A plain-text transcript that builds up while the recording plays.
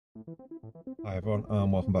Hi everyone,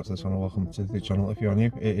 and welcome back to the channel. Welcome to the channel if you're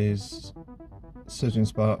new. It is Surging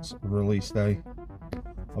Sparks release day.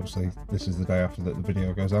 Obviously this is the day after that the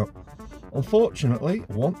video goes out. Unfortunately,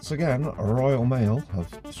 once again, Royal Mail have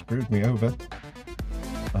screwed me over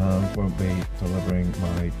and won't be delivering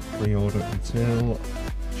my pre-order until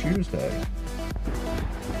Tuesday.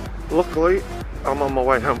 Luckily, I'm on my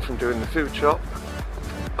way home from doing the food shop,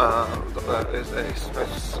 and there is a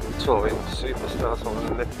Smyths toy superstar, so I'm going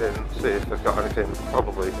to nip in, see if they've got anything,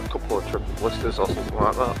 probably a couple of triple blisters or something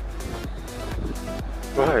like that.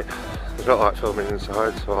 Right, I don't like filming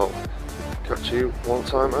inside, so I'll catch you one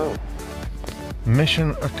time out.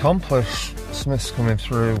 Mission accomplished. Smyths coming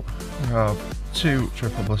through. We have two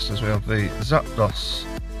triple blisters. We have the Zapdos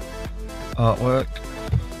artwork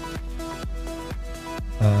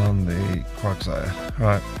and the Quagsire.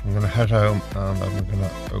 Right, I'm going to head home and I'm going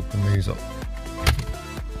to open these up.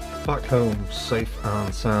 Back home, safe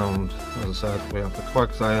and sound. As I said, we have the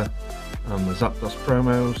Quagsire and the Zapdos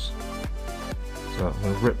promos. So I'm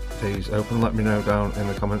going to rip these open. Let me know down in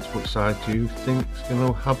the comments which side do you think is going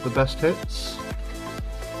to have the best hits.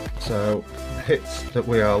 So, the hits that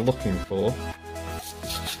we are looking for.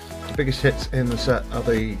 The biggest hits in the set are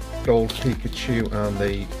the Gold Pikachu and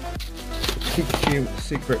the Pikachu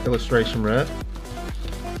Secret Illustration Rare.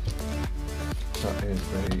 That is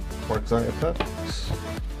the Quagsire packs.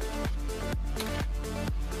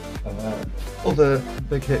 Other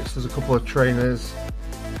big hits, there's a couple of trainers.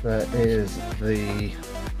 There is the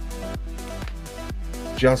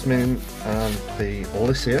Jasmine and the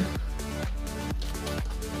Alicia.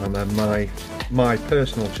 And then my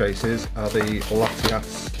personal chases are the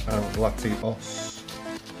Latias and Latios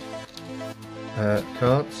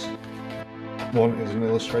cards. One is an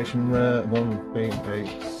illustration rare, one being a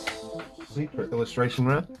secret illustration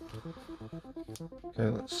rare. Okay,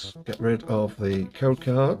 let's get rid of the code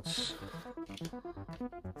cards.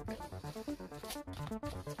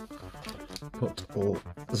 Put all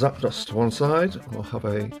Zapdos to one side. We'll have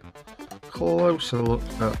a closer look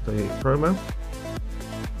at the promo.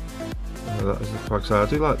 That is the Quagsire. I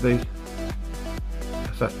do like the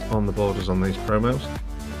effect on the borders on these promos.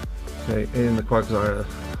 Okay, in the Quagsire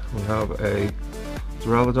we have a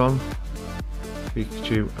Duraludon,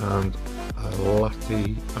 Pikachu and a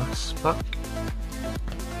Latias pack.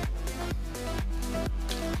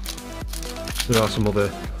 There are some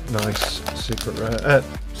other nice secret rares,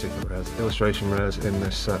 illustration rares in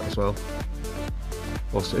this set as well.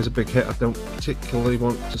 Whilst it is a big hit, I don't particularly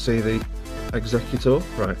want to see the Executor.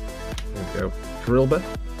 Right, there we go. Drillbur,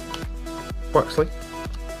 Quaxley,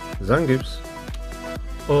 Zangoose,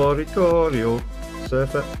 Oricorio,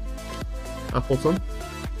 Surfer, Appleton,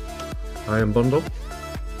 Iron Bundle,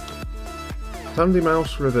 Tandy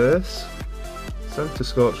Mouse Reverse, Centre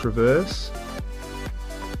Scorch Reverse.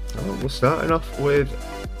 Oh, we're starting off with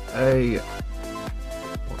a,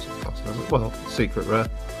 what's it classed as? Well, Secret Rare.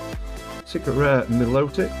 Secret Rare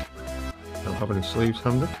Milotic. Don't have any sleeves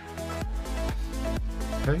handy.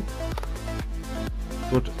 Okay.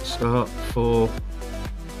 Good start for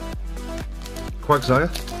Quagsire.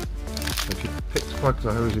 If you picked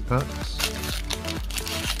Quagsire as your packs,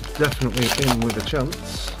 definitely in with a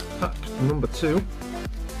chance. Pack number 2.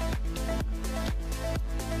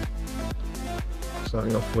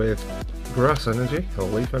 Starting off with Grass Energy, or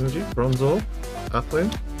Leaf Energy, Bronzor, Applin,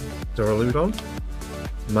 Duraludon,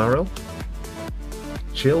 Marill,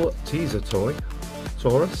 Chill Teaser Toy,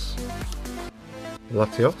 Taurus,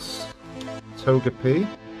 Latios, Togepi,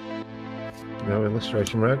 no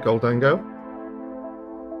illustration rare, Goldango,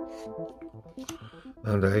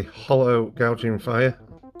 and a Hollow Gouging Fire.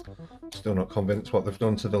 Still not convinced what they've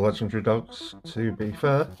done to the legendary dogs, to be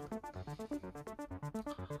fair.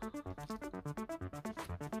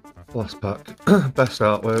 Last pack, best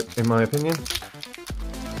artwork in my opinion,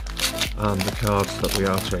 and the cards that we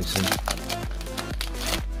are chasing.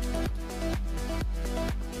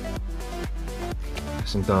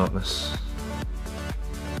 Some darkness.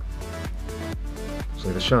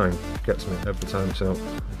 See, the shine gets me every time, so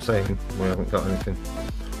I'm saying we haven't got anything.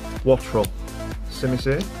 Wattrel,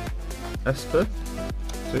 Simisear, Esper,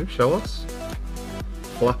 2, show us.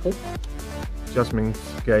 Flapple, Jasmine's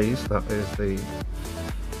Gaze, that is the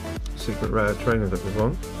secret rare trainer that we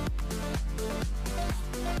want.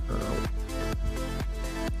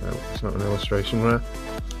 No, it's not an illustration rare.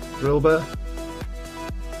 Drillbur,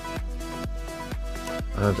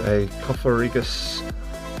 and a Cofforigus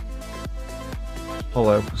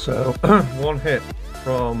Hollow. So one hit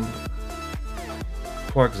from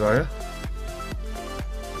Quagsire.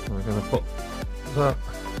 We're going to put that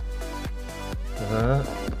there.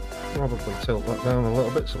 Probably tilt that down a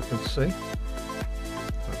little bit so we can see.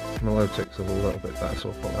 Milotic's a little bit better, so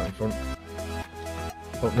I'll put that in front.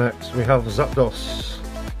 Up next we have Zapdos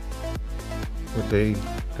with the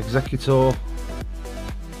Executor,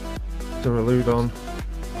 Duraludon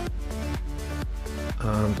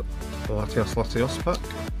and the Latios pack.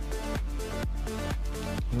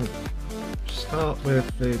 Start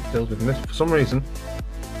with the building this. For some reason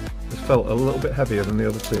this felt a little bit heavier than the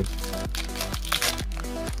other two.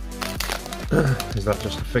 Is that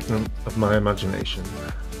just a figment of my imagination?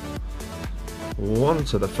 One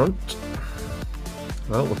to the front.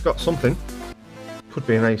 Well, we've got something. Could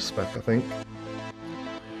be an ace spec, I think.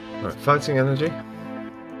 Right, Fighting Energy.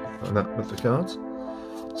 And that with the cards.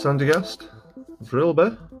 Sandygast.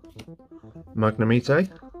 Drillbur. Magnemite.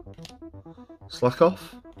 Slackoff.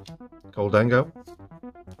 Goldengo.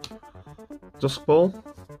 Duskball.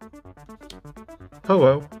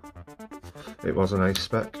 Ho-Oh. It was an ace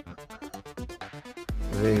spec.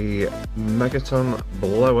 The Megaton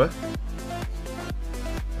Blower.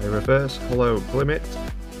 A reverse Hollow Glimmet.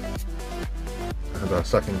 And our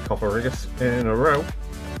second Copperrigus in a row.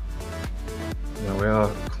 Now we are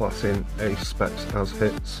classing ace specs as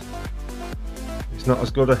hits. It's not as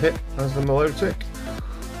good a hit as the Milotic,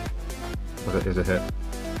 but it is a hit.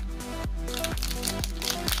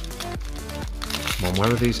 Come on,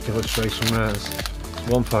 where are these illustration rares? It's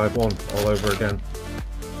 151 all over again.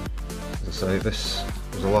 As I say, this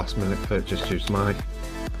was a last minute purchase due to my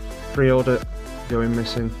pre-order going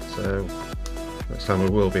missing, so next time we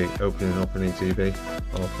will be opening up an ETB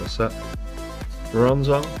of the set.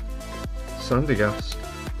 Bronzong, Sandygast,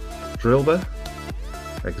 Drillbur,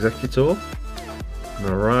 Executor,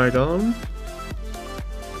 Miraidon,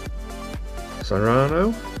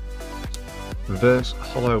 Serrano, Reverse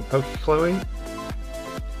Hollow Pokecloe,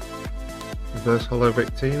 Reverse Hollow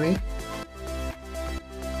Victini,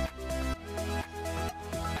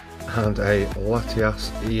 and a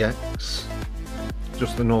Latias EX.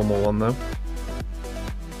 Just the normal one though.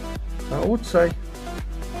 I would say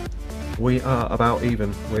we are about even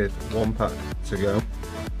with one pack to go,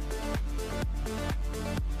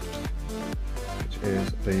 which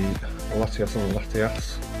is the Latias and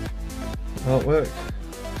Latias artwork.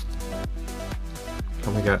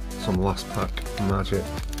 Can we get some last pack magic?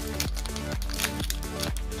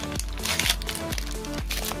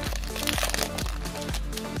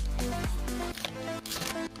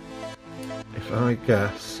 If I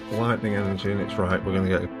guess Lightning Energy and it's right, we're going to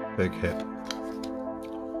get a big hit.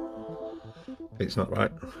 It's not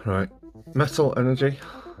right. Right. Metal Energy,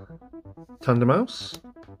 Tandemaus,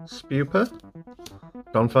 Spuper,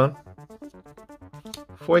 Donphan,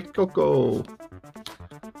 Fuecoco,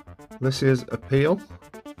 Lysia's Appeal,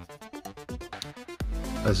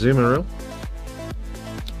 Azumarill,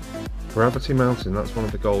 Gravity Mountain, that's one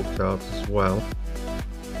of the gold cards as well,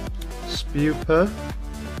 Spuper,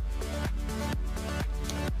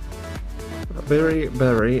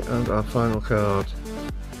 Berry, and our final card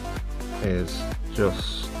is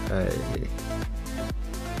just a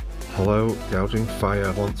Hollow Gouging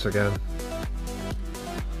Fire once again.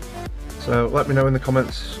 So let me know in the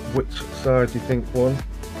comments which side you think won.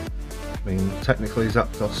 I mean, technically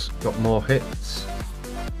Zapdos got more hits,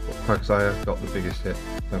 but Quagsire got the biggest hit.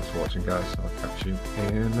 Thanks for watching guys, I'll catch you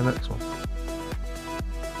in the next one.